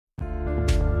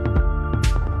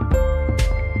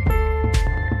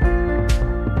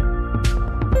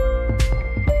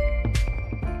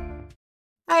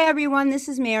Hi everyone, this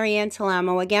is Marianne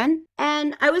Talamo again,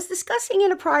 and I was discussing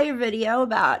in a prior video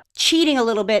about cheating a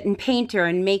little bit in Painter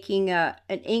and making an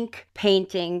ink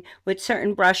painting with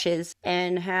certain brushes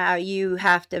and how you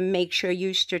have to make sure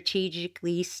you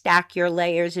strategically stack your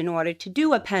layers in order to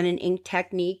do a pen and ink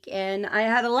technique. And I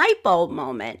had a light bulb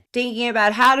moment thinking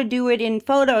about how to do it in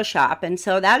Photoshop, and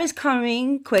so that is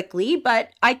coming quickly, but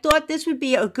I thought this would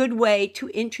be a good way to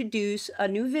introduce a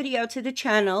new video to the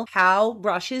channel, how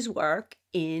brushes work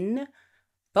in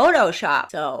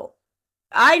Photoshop. So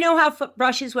I know how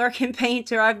brushes work in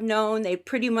Painter. I've known they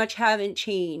pretty much haven't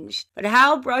changed, but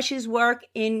how brushes work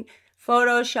in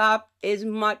Photoshop is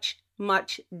much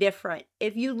different.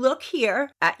 If you look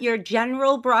here at your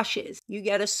general brushes, you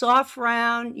get a soft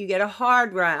round, you get a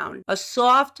hard round, a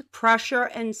soft, pressure,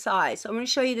 and size. So I'm going to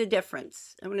show you the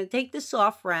difference. I'm going to take the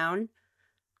soft round,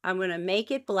 I'm going to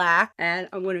make it black, and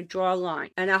I'm going to draw a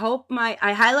line. And I hope I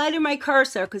highlighted my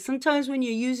cursor, because sometimes when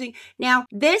you're using, now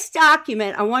this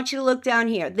document, I want you to look down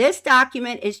here. This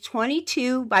document is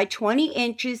 22 by 20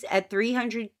 inches at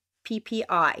 300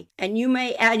 ppi.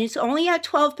 And it's only at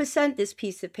 12% this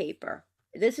piece of paper.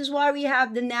 This is why we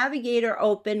have the navigator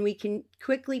open. We can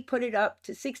quickly put it up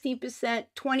to 16%,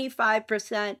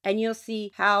 25%, and you'll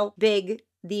see how big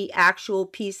the actual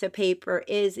piece of paper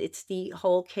is. It's the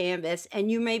whole canvas.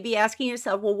 And you may be asking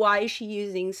yourself, well, why is she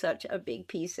using such a big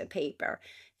piece of paper?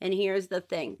 And here's the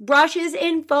thing. Brushes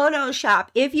in Photoshop,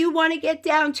 if you want to get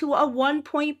down to a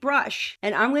 1-point brush,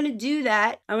 and I'm going to do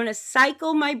that, I'm going to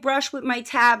cycle my brush with my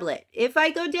tablet. If I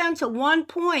go down to 1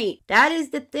 point, that is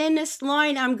the thinnest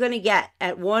line I'm going to get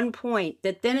at 1 point,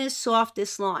 the thinnest,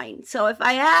 softest line. So if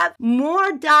I have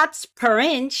more dots per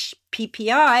inch,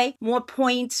 PPI, more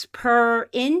points per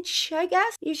inch, I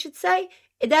guess you should say,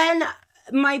 then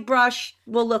my brush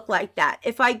will look like that.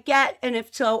 If I get, and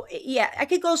if so, yeah, I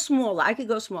could go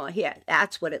smaller. Here,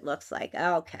 that's what it looks like.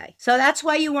 Okay. So that's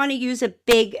why you want to use a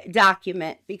big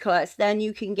document, because then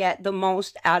you can get the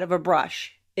most out of a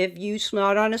brush. If you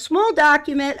start on a small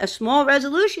document, a small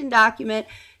resolution document,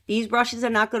 these brushes are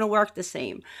not going to work the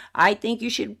same. I think you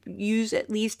should use at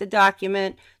least a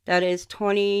document that is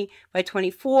 20 by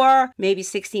 24, maybe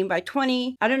 16 by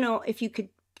 20. I don't know if you could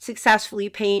successfully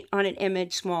paint on an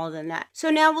image smaller than that.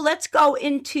 So now let's go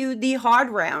into the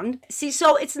hard round. See,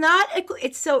 so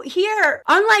so here,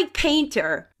 unlike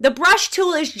Painter, the brush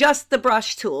tool is just the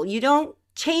brush tool. You don't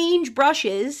change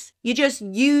brushes, you just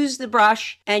use the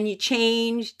brush and you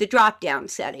change the drop down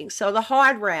settings. So the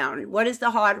hard round, what does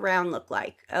the hard round look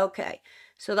like? Okay,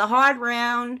 so the hard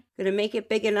round, gonna make it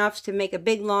big enough to make a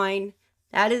big line.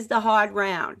 That is the hard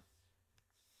round.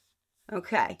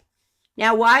 Okay.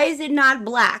 Now, why is it not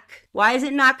black? Why is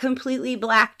it not completely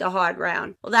black, the hard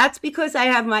round? Well, that's because I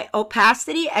have my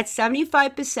opacity at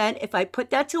 75%. If I put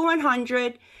that to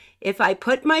 100, if I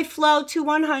put my flow to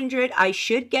 100, I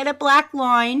should get a black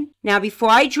line. Now, before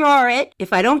I draw it,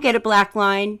 if I don't get a black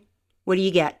line, what do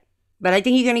you get? But I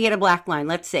think you're going to get a black line.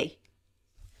 Let's see.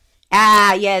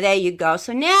 Ah, yeah, there you go.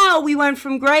 So now we went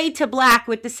from gray to black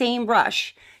with the same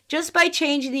brush, just by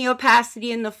changing the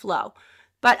opacity and the flow.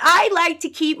 But I like to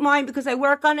keep mine, because I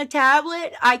work on a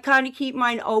tablet, I kind of keep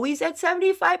mine always at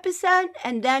 75%.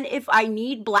 And then if I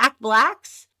need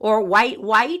blacks or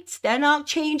whites, then I'll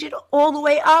change it all the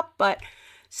way up. But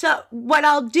so what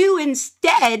I'll do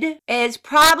instead is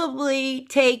probably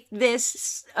take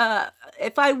this,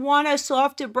 if I want a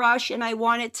softer brush and I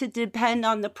want it to depend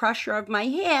on the pressure of my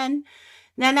hand,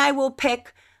 then I will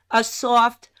pick a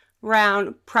soft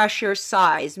round pressure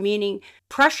size, meaning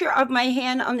pressure of my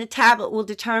hand on the tablet will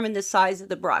determine the size of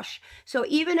the brush. So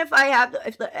even if I have,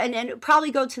 and then it'll probably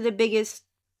go to the biggest,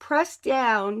 press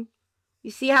down.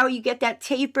 You see how you get that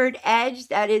tapered edge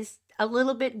that is a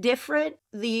little bit different?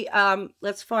 The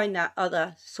let's find that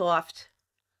other soft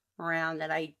round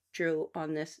that I drew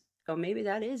on this. Oh, maybe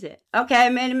that is it. Okay, I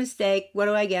made a mistake. What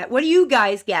do I get? What do you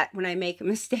guys get when I make a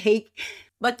mistake?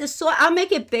 But I'll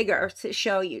make it bigger to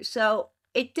show you. So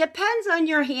it depends on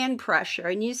your hand pressure.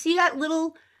 And you see that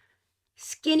little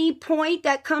skinny point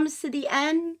that comes to the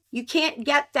end? You can't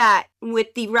get that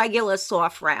with the regular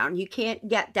soft round. You can't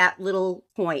get that little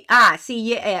point. Ah, see,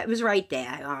 yeah, it was right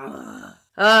there.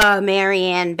 Oh,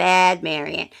 Marianne, bad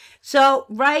Marianne. So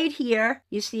right here,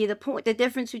 you see the point, the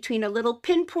difference between a little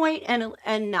pinpoint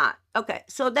and not. Okay,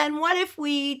 so then what if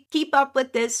we keep up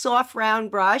with this soft round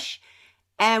brush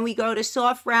and we go to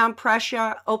soft round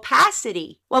pressure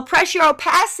opacity? Well, pressure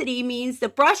opacity means the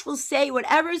brush will say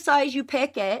whatever size you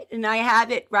pick it, and I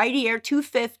have it right here,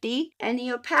 250, and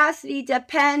the opacity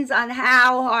depends on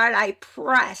how hard I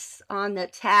press on the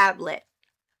tablet.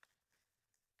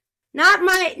 Not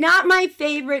my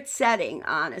favorite setting,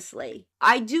 honestly.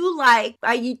 I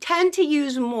tend to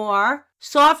use more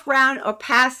soft, round,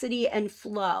 opacity, and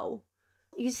flow.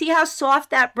 You see how soft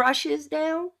that brush is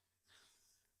now?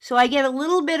 So I get a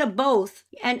little bit of both,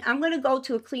 and I'm going to go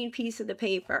to a clean piece of the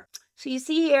paper. So you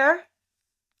see here,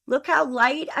 look how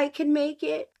light I can make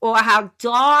it, or how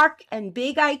dark and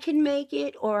big I can make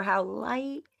it, or how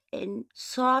light and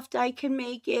soft I can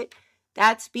make it.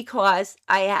 That's because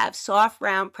I have soft,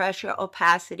 round, pressure,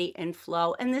 opacity, and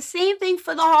flow. And the same thing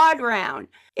for the hard round.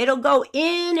 It'll go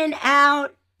in and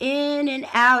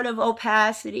out of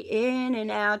opacity, in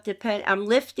and out, I'm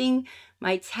lifting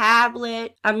my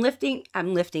tablet. I'm lifting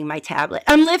my tablet.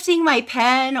 I'm lifting my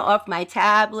pen off my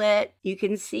tablet. You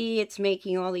can see it's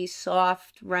making all these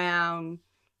soft, round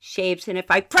shapes. And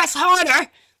if I press harder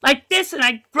like this and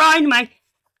I grind my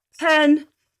pen,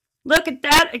 look at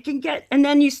that, I can get, and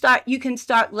then you can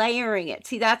start layering it.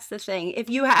 See, that's the thing. If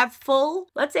you have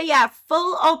let's say you have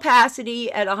full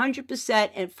opacity at 100%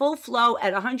 and full flow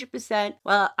at 100%,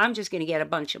 well, I'm just going to get a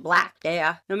bunch of black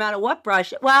there, no matter what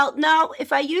brush. Well, no,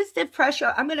 if I use the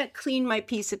pressure, I'm going to clean my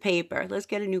piece of paper. Let's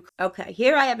get a new, okay,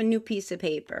 here I have a new piece of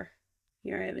paper.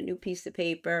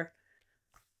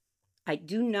 I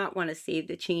do not want to save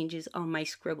the changes on my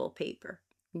scribble paper.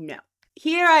 No.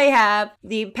 Here I have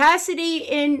the opacity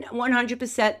in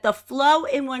 100%, the flow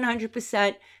in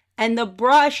 100%, and the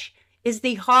brush is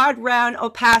the hard round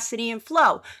opacity and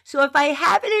flow. So if I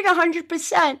have it at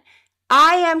 100%,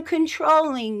 I am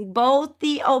controlling both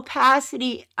the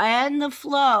opacity and the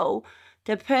flow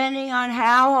depending on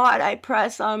how hard I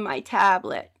press on my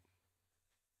tablet.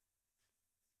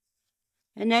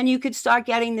 And then you could start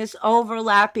getting this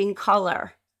overlapping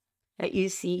color that you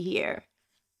see here.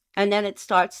 And then it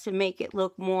starts to make it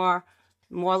look more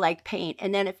like paint.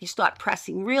 And then if you start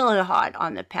pressing really hard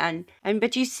on the pen,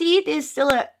 but you see there's still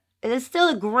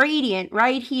a gradient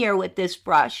right here with this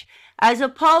brush, as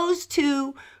opposed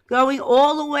to going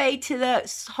all the way to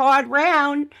the hard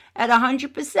round at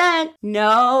 100%.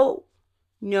 No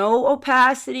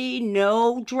opacity,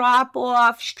 no drop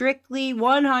off, strictly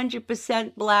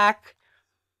 100% black.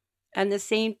 And the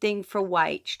same thing for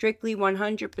white, strictly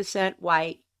 100%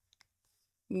 white.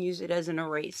 Use it as an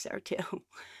eraser too.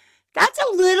 That's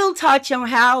a little touch on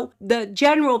how the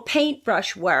general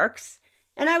paintbrush works.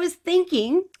 And I was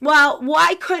thinking, well,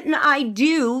 why couldn't I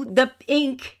do the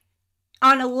ink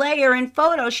on a layer in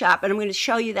Photoshop? And I'm going to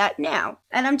show you that now.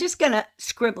 And I'm just going to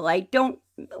scribble.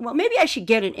 Well, maybe I should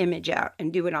get an image out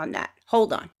and do it on that.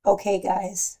 Hold on. Okay,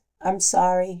 guys, I'm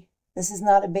sorry. This is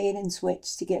not a bait and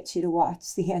switch to get you to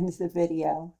watch the end of the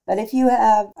video. But if you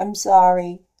have, I'm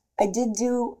sorry. I did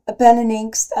do a pen and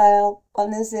ink style on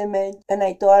this image, and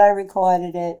I thought I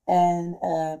recorded it, and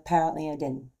apparently I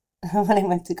didn't when I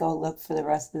went to go look for the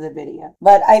rest of the video.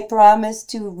 But I promised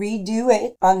to redo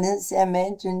it on this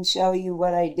image and show you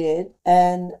what I did,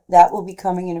 and that will be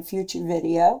coming in a future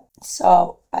video.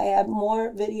 So I have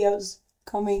more videos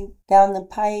coming down the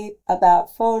pipe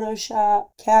about Photoshop,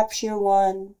 Capture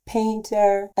One,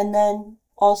 Painter, and then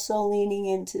also leaning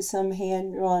into some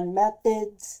hand-drawn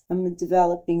methods. I'm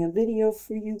developing a video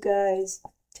for you guys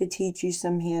to teach you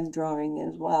some hand drawing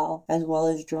as well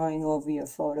as drawing over your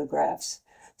photographs.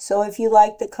 So if you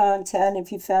like the content,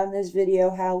 if you found this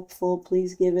video helpful,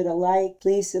 please give it a like,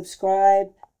 please subscribe,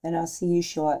 and I'll see you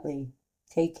shortly.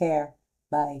 Take care.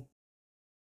 Bye.